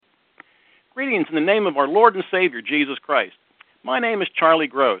Greetings in the name of our Lord and Savior, Jesus Christ. My name is Charlie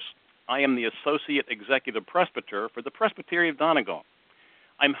Gross. I am the Associate Executive Presbyter for the Presbytery of Donegal.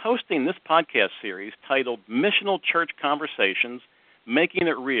 I'm hosting this podcast series titled Missional Church Conversations, Making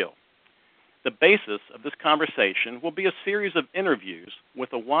It Real. The basis of this conversation will be a series of interviews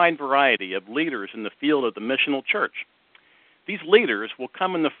with a wide variety of leaders in the field of the missional church. These leaders will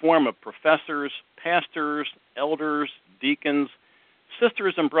come in the form of professors, pastors, elders, deacons,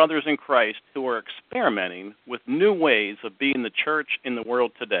 sisters and brothers in Christ who are experimenting with new ways of being the church in the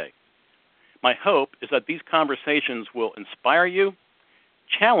world today. My hope is that these conversations will inspire you,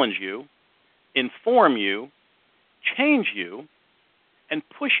 challenge you, inform you, change you, and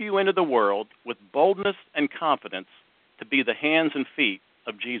push you into the world with boldness and confidence to be the hands and feet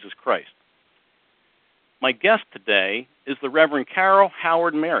of Jesus Christ. My guest today is the Reverend Carol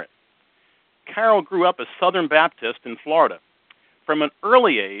Howard Merritt. Carol grew up a Southern Baptist in Florida. From an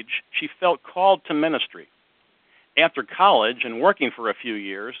early age, she felt called to ministry. After college and working for a few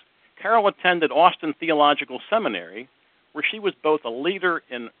years, Carol attended Austin Theological Seminary, where she was both a leader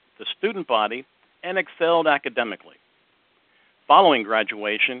in the student body and excelled academically. Following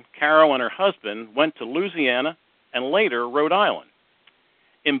graduation, Carol and her husband went to Louisiana and later Rhode Island.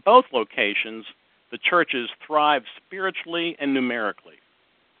 In both locations, the churches thrived spiritually and numerically.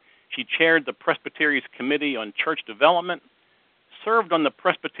 She chaired the Presbytery's Committee on Church Development, served on the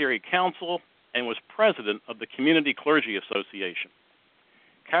Presbytery Council, and was president of the Community Clergy Association.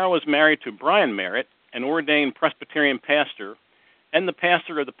 Carol is married to Brian Merritt, an ordained Presbyterian pastor and the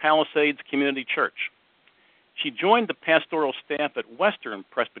pastor of the Palisades Community Church. She joined the pastoral staff at Western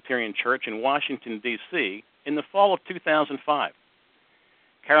Presbyterian Church in Washington, D.C. in the fall of 2005.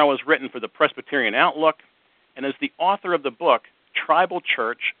 Carol has written for the Presbyterian Outlook and is the author of the book, Tribal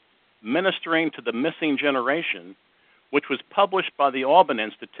Church, Ministering to the Missing Generation, which was published by the Alban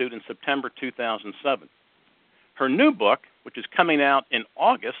Institute in September 2007. Her new book, which is coming out in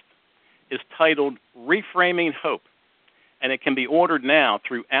August, is titled Reframing Hope, and it can be ordered now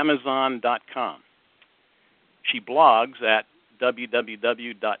through Amazon.com. She blogs at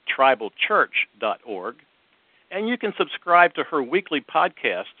www.tribalchurch.org, and you can subscribe to her weekly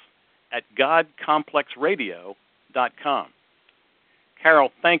podcasts at godcomplexradio.com.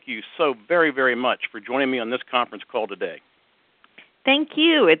 Carol, thank you so very, very much for joining me on this conference call today. Thank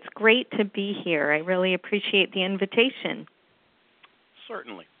you. It's great to be here. I really appreciate the invitation.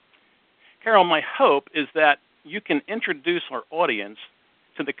 Certainly. Carol, my hope is that you can introduce our audience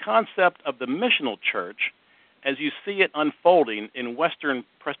to the concept of the missional church as you see it unfolding in Western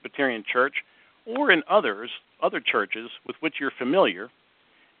Presbyterian Church or in other churches with which you're familiar,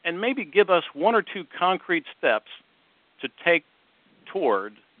 and maybe give us one or two concrete steps to take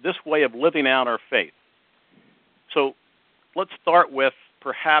toward this way of living out our faith. So let's start with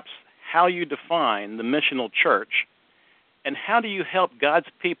perhaps how you define the missional church, and how do you help God's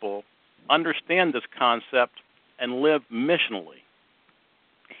people understand this concept and live missionally?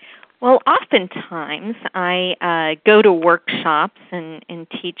 Well, oftentimes I go to workshops and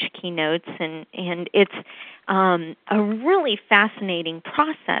teach keynotes, and it's a really fascinating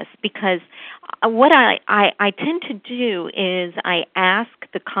process because what I tend to do is I ask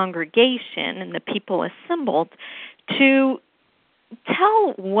the congregation and the people assembled to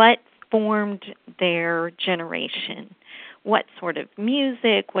tell what formed their generation. What sort of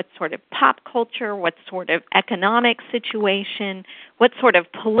music, what sort of pop culture, what sort of economic situation, what sort of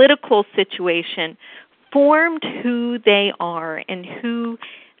political situation formed who they are and who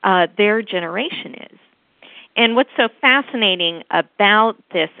their generation is. And what's so fascinating about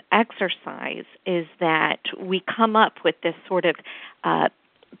this exercise is that we come up with this sort of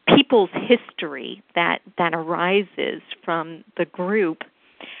people's history that arises from the group.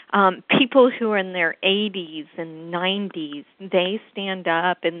 People who are in their 80s and 90s, they stand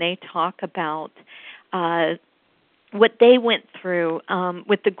up and they talk about what they went through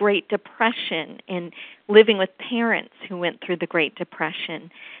with the Great Depression and living with parents who went through the Great Depression.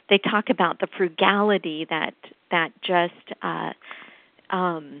 They talk about the frugality that just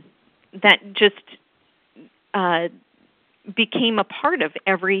became a part of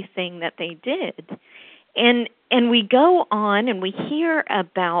everything that they did. And we go on and we hear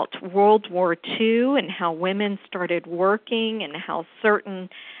about World War II and how women started working and how certain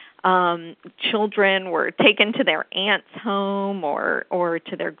children were taken to their aunt's home or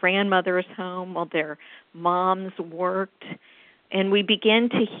to their grandmother's home while their moms worked. And we begin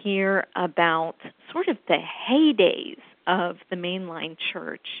to hear about sort of the heydays of the mainline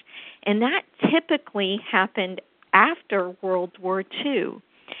church. And that typically happened after World War II.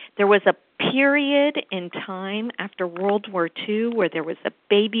 There was a period in time after World War II where there was a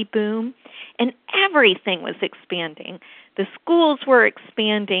baby boom and everything was expanding. The schools were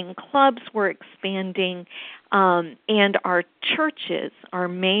expanding, clubs were expanding, and our churches, our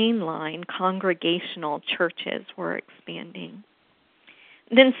mainline congregational churches were expanding.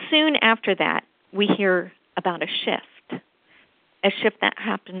 Then soon after that, we hear about a shift that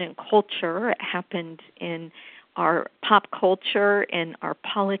happened in culture. It happened in our pop culture, in our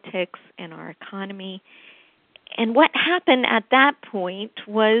politics, in our economy. And what happened at that point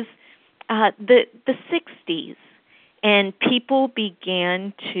was the 60s, and people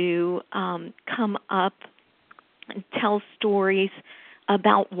began to come up and tell stories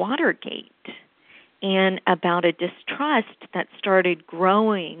about Watergate and about a distrust that started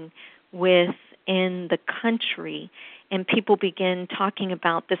growing within the country. And people began talking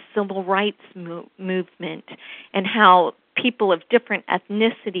about the civil rights movement and how people of different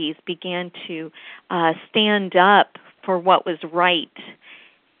ethnicities began to stand up for what was right.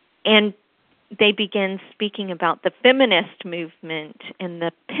 And they began speaking about the feminist movement and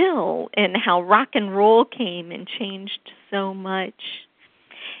the pill and how rock and roll came and changed so much.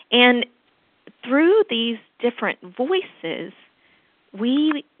 And through these different voices,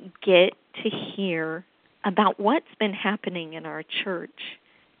 we get to hear about what's been happening in our church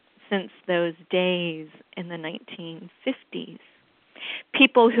since those days in the 1950s.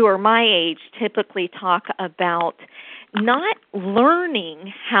 People who are my age typically talk about not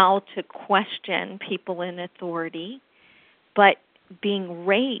learning how to question people in authority, but being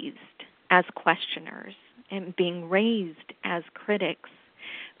raised as questioners and being raised as critics.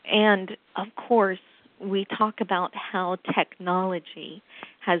 And, of course, we talk about how technology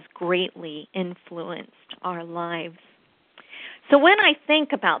has greatly influenced our lives. So when I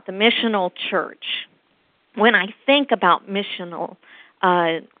think about the missional church, when I think about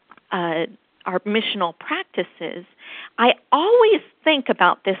our missional practices, I always think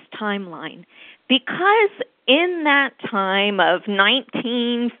about this timeline because in that time of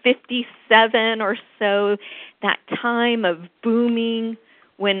 1957 or so, that time of booming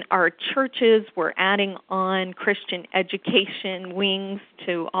when our churches were adding on Christian education wings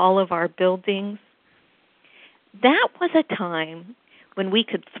to all of our buildings, that was a time when we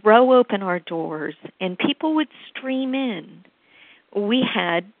could throw open our doors and people would stream in. We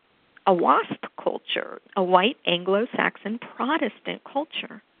had a WASP culture, a white Anglo-Saxon Protestant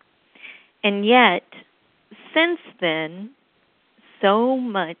culture. And yet, since then, so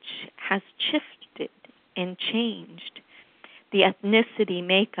much has shifted and changed. The ethnicity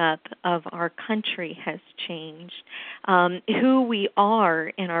makeup of our country has changed. Who we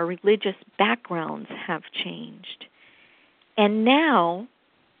are and our religious backgrounds have changed. And now,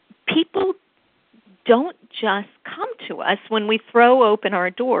 people don't just come to us when we throw open our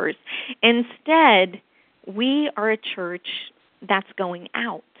doors. Instead, we are a church that's going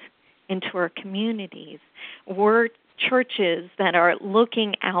out into our communities. We're churches that are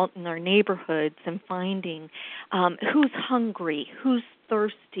looking out in our neighborhoods and finding who's hungry, who's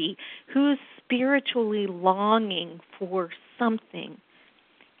thirsty, who's spiritually longing for something.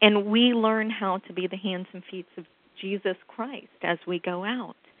 And we learn how to be the hands and feet of Jesus Christ as we go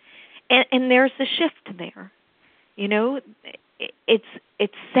out. And there's a shift there. You know,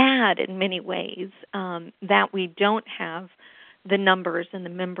 it's sad in many ways that we don't have the numbers and the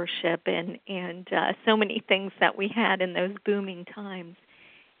membership and so many things that we had in those booming times.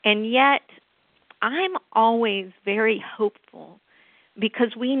 And yet, I'm always very hopeful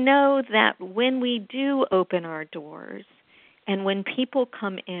because we know that when we do open our doors and when people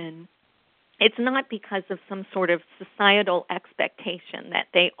come in, it's not because of some sort of societal expectation that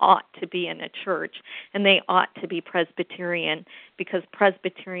they ought to be in a church and they ought to be Presbyterian because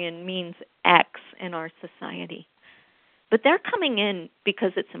Presbyterian means X in our society. But they're coming in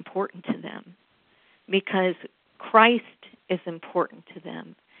because it's important to them, because Christ is important to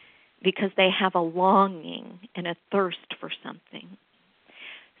them, because they have a longing and a thirst for something.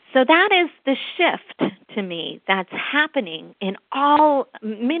 So that is the shift to me that's happening in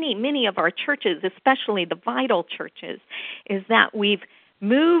many of our churches, especially the vital churches, is that we've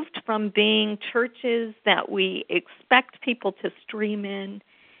moved from being churches that we expect people to stream in,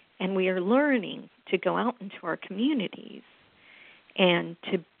 and we are learning to go out into our communities and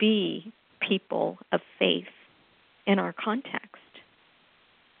to be people of faith in our context.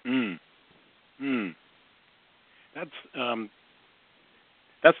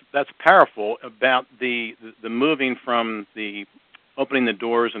 That's powerful about the moving from the opening the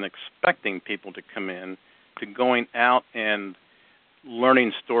doors and expecting people to come in to going out and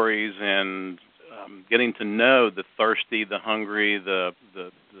learning stories and getting to know the thirsty, the hungry, the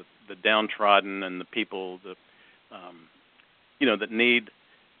the downtrodden and the people that need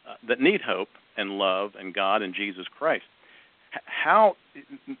hope and love and God and Jesus Christ. How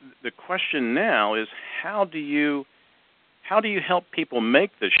the question now is how do you help people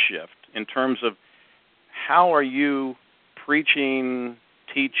make this shift in terms of how are you preaching,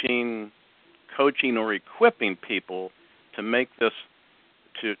 teaching, coaching, or equipping people to make this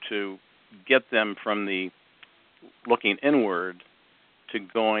to get them from the looking inward to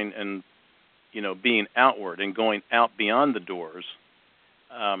going and being outward and going out beyond the doors?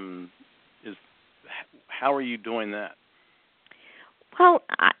 How are you doing that? Well,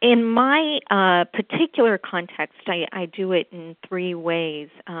 in my particular context, I do it in three ways.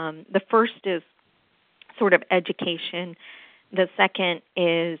 The first is sort of education. The second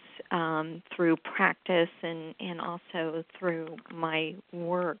is through practice and also through my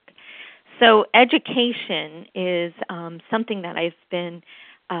work. So education is something that I've been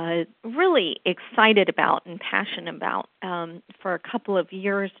really excited about and passionate about for a couple of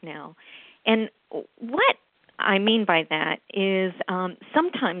years now. And what I mean by that is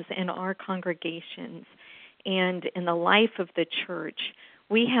sometimes in our congregations and in the life of the church,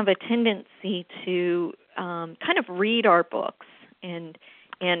 we have a tendency to kind of read our books, and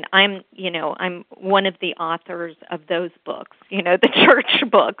I'm one of the authors of those books, the church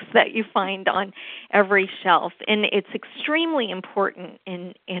books that you find on every shelf, and it's extremely important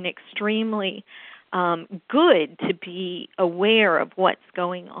and extremely good to be aware of what's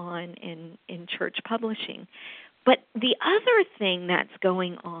going on in church publishing. But the other thing that's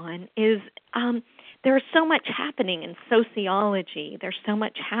going on is there's so much happening in sociology. There's so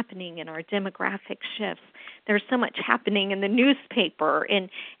much happening in our demographic shifts. There's so much happening in the newspaper. And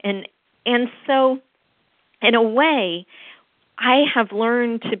so, in a way, I have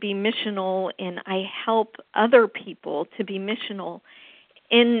learned to be missional, and I help other people to be missional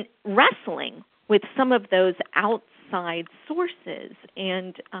in wrestling with some of those outside sources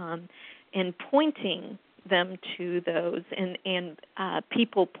and pointing them to those, and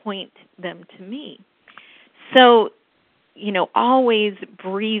people point them to me. So, always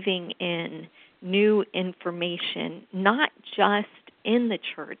breathing in new information, not just in the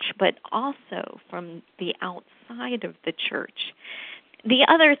church, but also from the outside of the church. The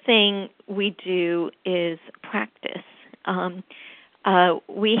other thing we do is practice.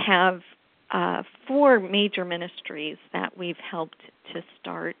 We have 4 major ministries that we've helped to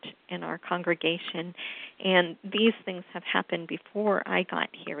start in our congregation, and these things have happened before I got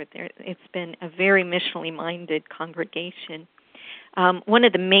here. It's been a very missionally minded congregation. One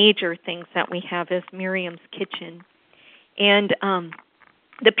of the major things that we have is Miriam's Kitchen, and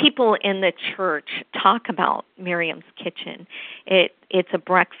the people in the church talk about Miriam's Kitchen. It's a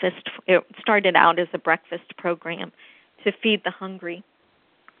breakfast. It started out as a breakfast program to feed the hungry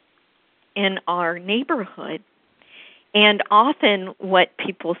in our neighborhood. And often what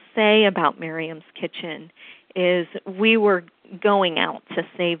people say about Miriam's Kitchen is we were going out to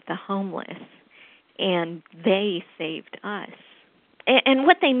save the homeless, and they saved us. And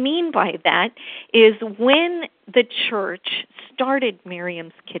what they mean by that is when the church started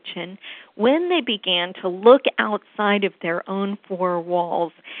Miriam's Kitchen, when they began to look outside of their own 4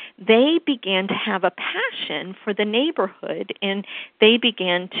 walls, they began to have a passion for the neighborhood, and they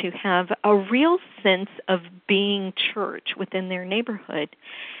began to have a real sense of being church within their neighborhood.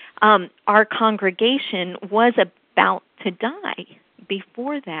 Our congregation was about to die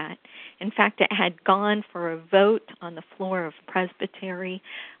before that. In fact, it had gone for a vote on the floor of presbytery.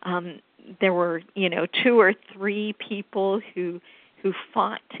 There were, 2 or 3 people who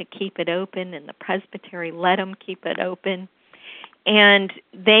fought to keep it open, and the presbytery let them keep it open. And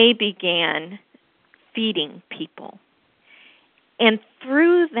they began feeding people. And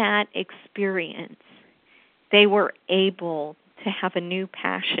through that experience, they were able to have a new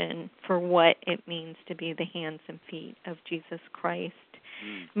passion for what it means to be the hands and feet of Jesus Christ.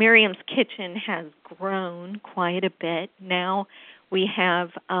 Miriam's Kitchen has grown quite a bit. Now we have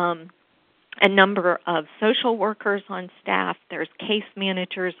a number of social workers on staff. There's case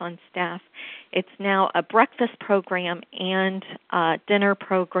managers on staff. It's now a breakfast program and a dinner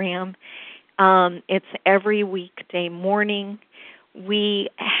program. It's every weekday morning. We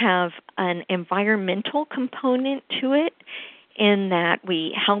have an environmental component to it in that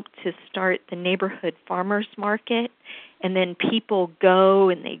we help to start the neighborhood farmers market, and then people go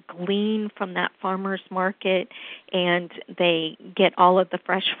and they glean from that farmers market, and they get all of the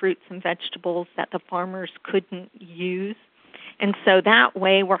fresh fruits and vegetables that the farmers couldn't use. And so that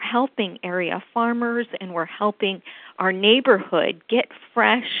way we're helping area farmers, and we're helping our neighborhood get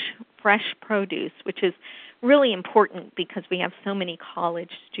fresh produce, which is really important because we have so many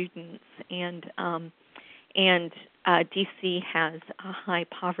college students, and DC has a high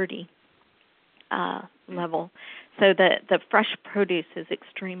poverty level. So the fresh produce is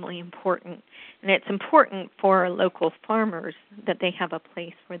extremely important. And it's important for local farmers that they have a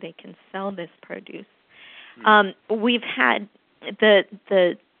place where they can sell this produce. We've had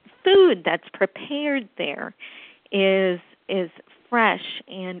the food that's prepared there is fresh,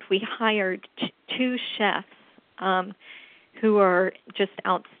 and we hired two chefs who are just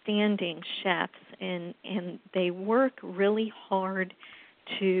outstanding chefs, and they work really hard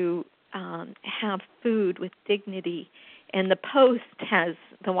to have food with dignity. And the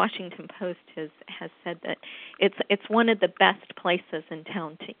Washington Post has said that it's one of the best places in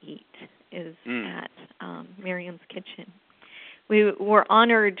town to eat is at Miriam's Kitchen. We were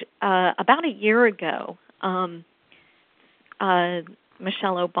honored about a year ago.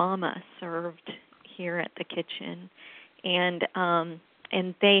 Michelle Obama served here at the kitchen, and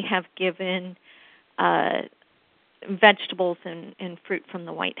they have given vegetables and fruit from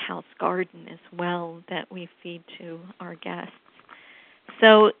the White House garden as well that we feed to our guests.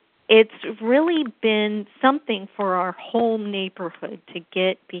 So it's really been something for our whole neighborhood to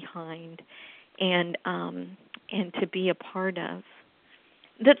get behind and to be a part of.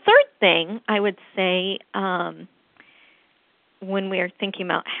 The third thing I would say when we are thinking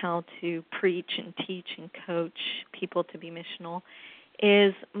about how to preach and teach and coach people to be missional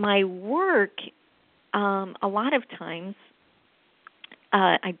is my work. A lot of times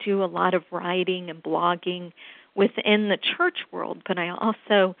I do a lot of writing and blogging within the church world, but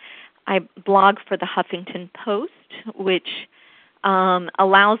I blog for the Huffington Post, which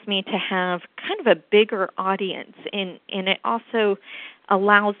allows me to have kind of a bigger audience, and it also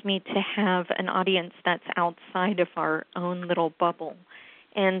allows me to have an audience that's outside of our own little bubble.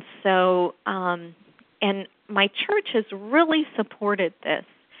 And so, and my church has really supported this,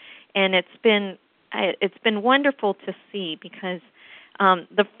 and it's been wonderful to see because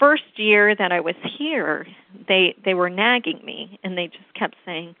the first year that I was here, they were nagging me, and they just kept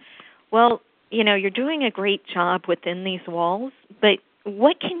saying, well, you're doing a great job within these walls, but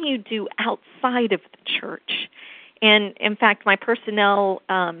what can you do outside of the church? And in fact, my personnel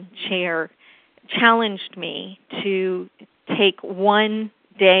chair challenged me to take one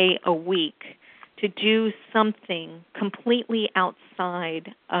day a week to do something completely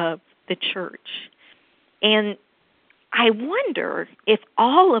outside of the church. And I wonder if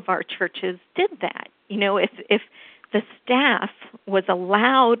all of our churches did that. If the staff was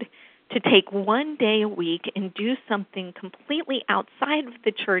allowed to take one day a week and do something completely outside of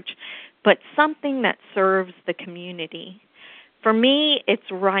the church, but something that serves the community. For me,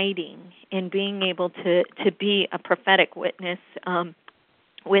 it's writing and being able to be a prophetic witness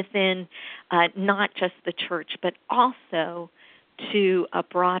within not just the church, but also to a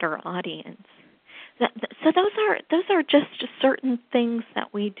broader audience. So those are just certain things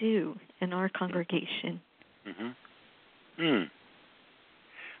that we do in our congregation. Mm-hmm.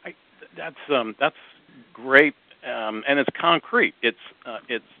 That's great, and it's concrete. It's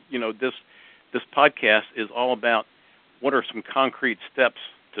this podcast is all about what are some concrete steps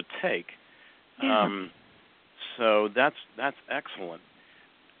to take. Yeah. So that's excellent.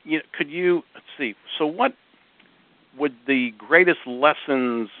 Let's see. So what would the greatest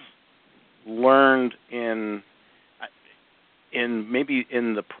lessons learned in maybe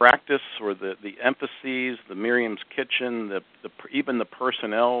in the practice or the emphases, the Miriam's Kitchen, even the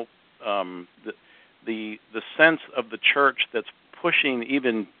personnel, the sense of the church that's pushing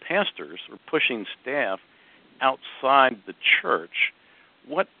even pastors or pushing staff outside the church?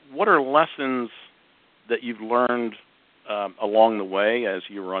 What are lessons that you've learned along the way as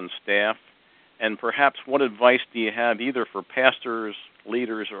you were on staff? And perhaps what advice do you have either for pastors,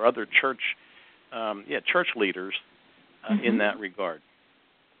 leaders, or other church leaders in that regard?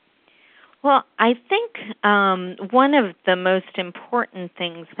 Well, I think one of the most important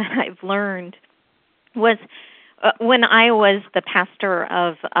things that I've learned was when I was the pastor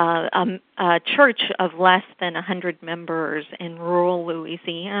of a church of less than 100 members in rural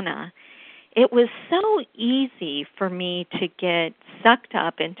Louisiana. It was so easy for me to get sucked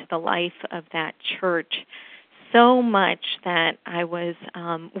up into the life of that church so much that I was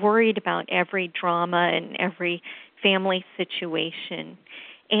worried about every drama and every family situation.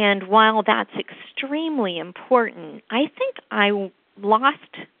 And while that's extremely important, I think I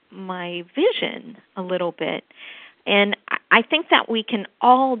lost my vision a little bit. And I think that we can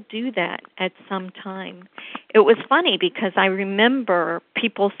all do that at some time. It was funny because I remember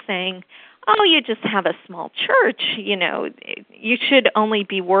people saying, oh, you just have a small church, you should only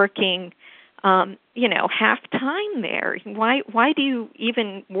be working half time there. Why do you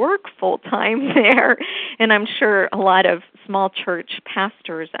even work full time there? And I'm sure a lot of small church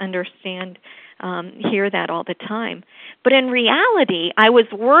pastors hear that all the time. But in reality, I was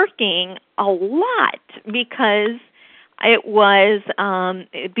working a lot because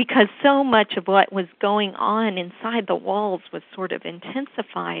because so much of what was going on inside the walls was sort of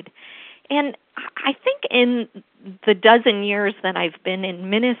intensified. And I think in the dozen years that I've been in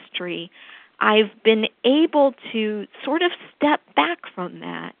ministry, I've been able to sort of step back from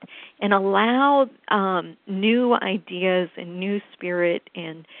that and allow new ideas and new spirit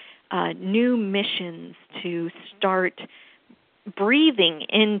and new missions to start breathing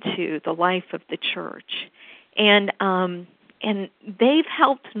into the life of the church. And they've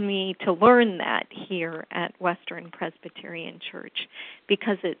helped me to learn that here at Western Presbyterian Church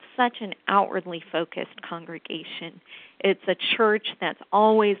because it's such an outwardly focused congregation. It's a church that's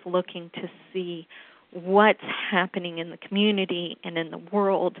always looking to see what's happening in the community and in the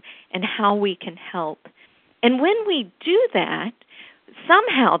world and how we can help. And when we do that,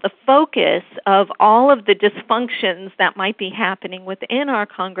 somehow the focus of all of the dysfunctions that might be happening within our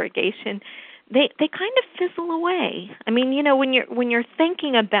congregation, they kind of fizzle away. I mean, when you're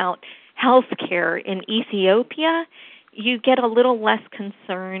thinking about health care in Ethiopia, you get a little less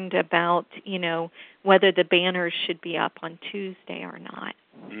concerned about, whether the banners should be up on Tuesday or not.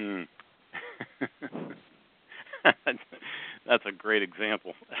 Mm. That's a great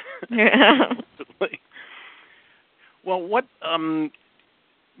example. Yeah. Well, what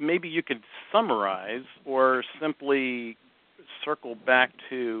maybe you could summarize or simply circle back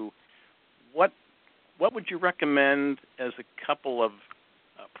to what would you recommend as a couple of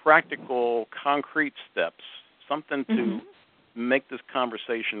practical, concrete steps, something to make this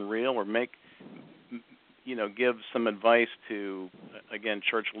conversation real or give some advice to, again,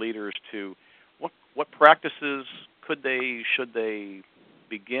 church leaders to what practices should they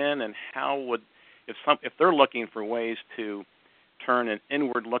begin, and how would, if they're looking for ways to turn an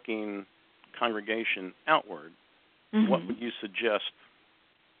inward-looking congregation outward, what would you suggest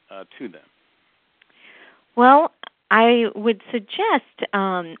to them? Well, I would suggest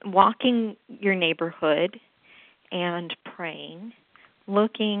walking your neighborhood and praying,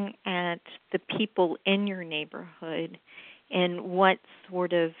 looking at the people in your neighborhood and what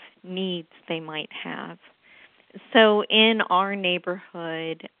sort of needs they might have. So in our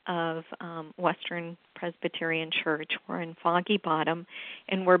neighborhood of Western Presbyterian Church, we're in Foggy Bottom,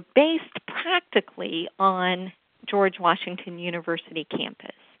 and we're based practically on George Washington University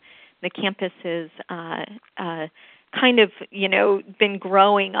campus. The campus is kind of, been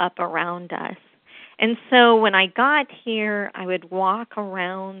growing up around us. And so when I got here, I would walk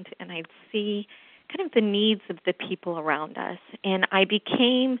around and I'd see kind of the needs of the people around us. And I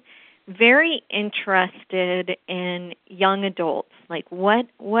became very interested in young adults, like what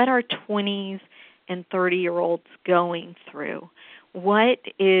are 20s and 30-year-olds going through? What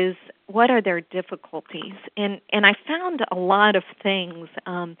are their difficulties? And I found a lot of things.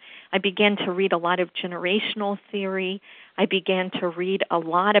 I began to read a lot of generational theory. I began to read a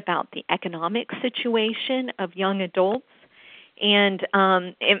lot about the economic situation of young adults. And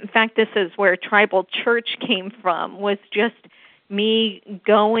in fact, this is where Tribal Church came from, was just me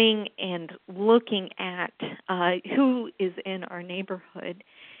going and looking at who is in our neighborhood.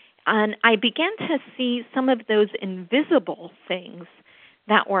 And I began to see some of those invisible things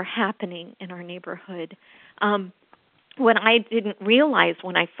that were happening in our neighborhood. What I didn't realize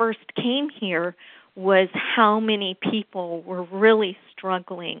when I first came here was how many people were really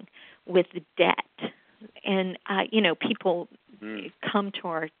struggling with debt. And, people come to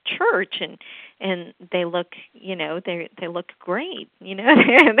our church and they look, they look great,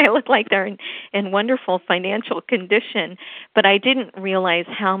 they look like they're in wonderful financial condition. But I didn't realize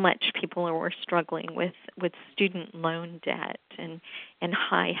how much people were struggling with student loan debt and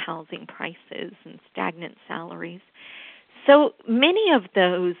high housing prices and stagnant salaries. So many of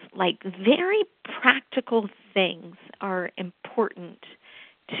those, very practical things are important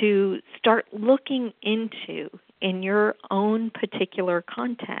to start looking into in your own particular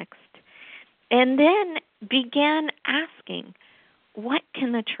context, and then began asking, what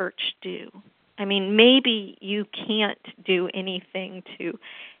can the church do? I mean, maybe you can't do anything to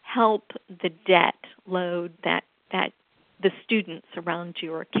help the debt load that the students around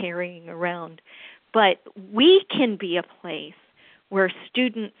you are carrying around, but we can be a place where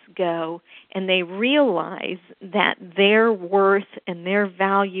students go and they realize that their worth and their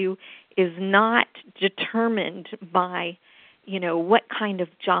value is not determined by, what kind of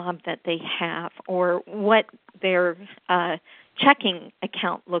job that they have or what their checking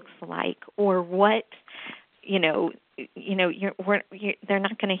account looks like, or what they're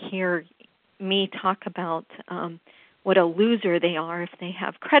not going to hear me talk about what a loser they are if they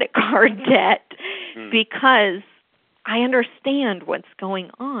have credit card debt, because I understand what's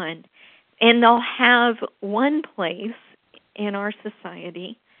going on. And they'll have one place in our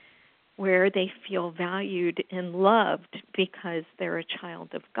society where they feel valued and loved because they're a child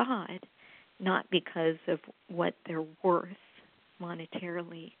of God, not because of what they're worth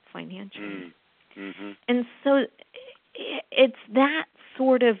monetarily, financially. Mm-hmm. And so it's that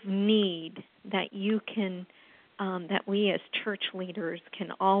sort of need that you can, that we as church leaders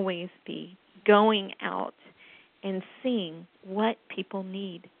can always be going out and seeing what people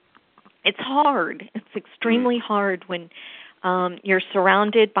need. It's hard. It's extremely hard when you're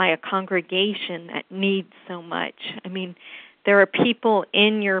surrounded by a congregation that needs so much. I mean, there are people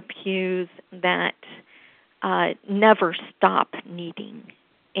in your pews that never stop needing,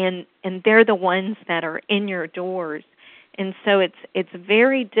 and they're the ones that are in your doors. And so it's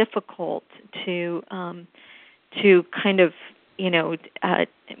very difficult to kind of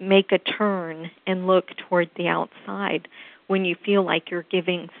make a turn and look toward the outside when you feel like you're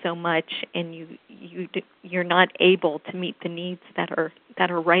giving so much and you're not able to meet the needs that are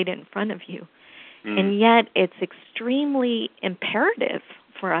right in front of you. And yet it's extremely imperative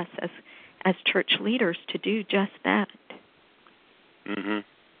for us as church leaders to do just that.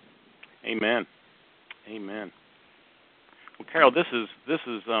 Amen. Well, Carol, this is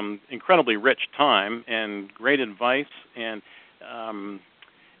incredibly rich time and great advice, and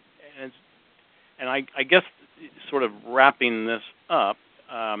I guess sort of wrapping this up,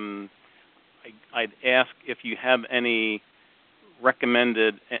 I'd ask if you have anything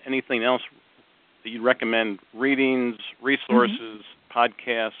else that you'd recommend, readings, resources,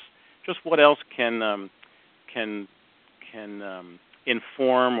 podcasts, just what else can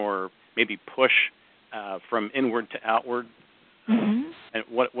inform or maybe push from inward to outward, and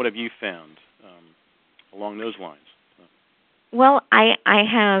what have you found along those lines? Well, I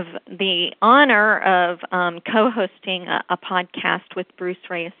have the honor of co-hosting a podcast with Bruce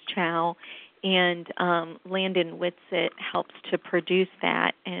Reyes-Chow, and Landon Whitsitt helps to produce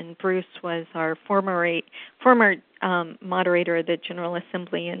that. And Bruce was our former moderator of the General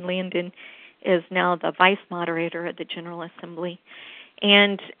Assembly, and Landon is now the vice moderator of the General Assembly.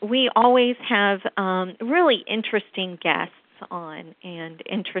 And we always have really interesting guests on and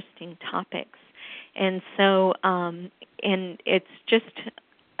interesting topics. And so, and it's just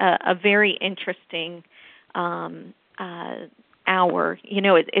a very interesting hour.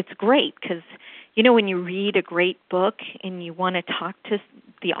 It's great because, when you read a great book and you want to talk to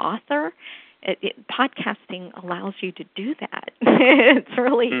the author, podcasting allows you to do that. It's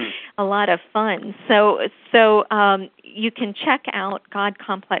really a lot of fun. So you can check out God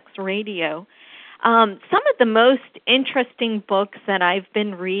Complex Radio. Some of the most interesting books that I've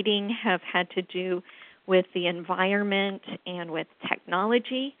been reading have had to do with the environment and with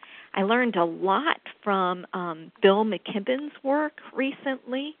technology. I learned a lot from Bill McKibben's work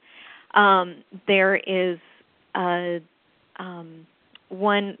recently. There is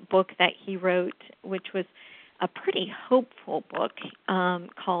one book that he wrote, which was a pretty hopeful book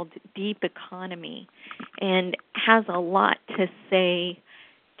called Deep Economy, and has a lot to say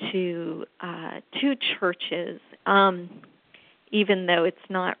to churches, even though it's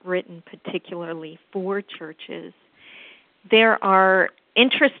not written particularly for churches. There are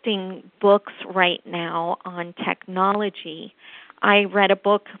interesting books right now on technology. I read a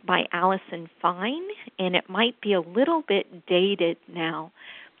book by Allison Fine, and it might be a little bit dated now,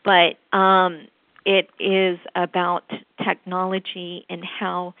 but it is about technology and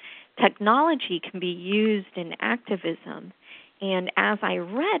how technology can be used in activism. And as I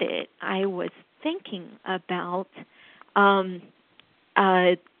read it, I was thinking about how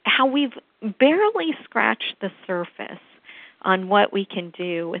we've barely scratched the surface on what we can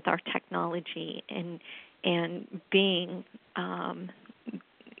do with our technology and being,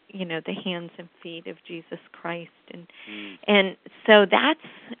 the hands and feet of Jesus Christ. And so that's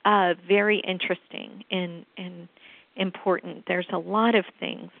very interesting and important. There's a lot of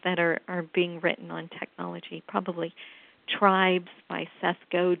things that are being written on technology. Probably Tribes by Seth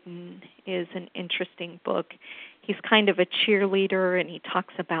Godin is an interesting book. He's kind of a cheerleader, and he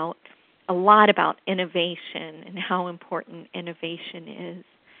talks a lot about innovation and how important innovation is.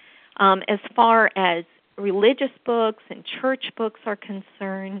 As far as religious books and church books are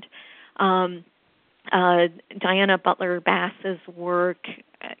concerned, Diana Butler Bass's work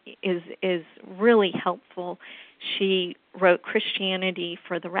is really helpful. She wrote Christianity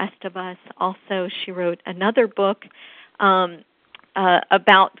for the Rest of Us. Also, she wrote another book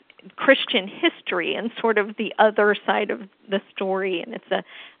about Christian history and sort of the other side of the story, and it's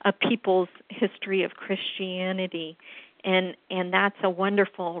a people's history of Christianity, and that's a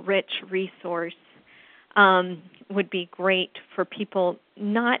wonderful, rich resource. Would be great for people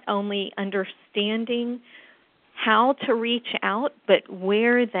not only understanding how to reach out, but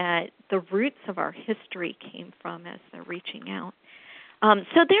where the roots of our history came from as they're reaching out.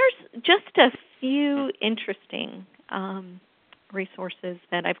 So there's just a few interesting resources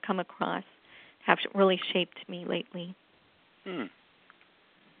that I've come across have really shaped me lately.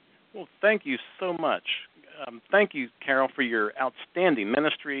 Well, thank you so much. Thank you, Carol, for your outstanding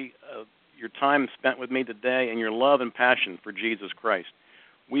ministry, your time spent with me today, and your love and passion for Jesus Christ.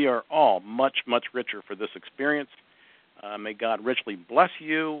 We are all much, much richer for this experience. May God richly bless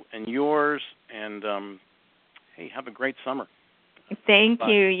you and yours, and hey, have a great summer. Thank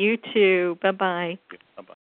you. You too. Bye-bye. Bye-bye.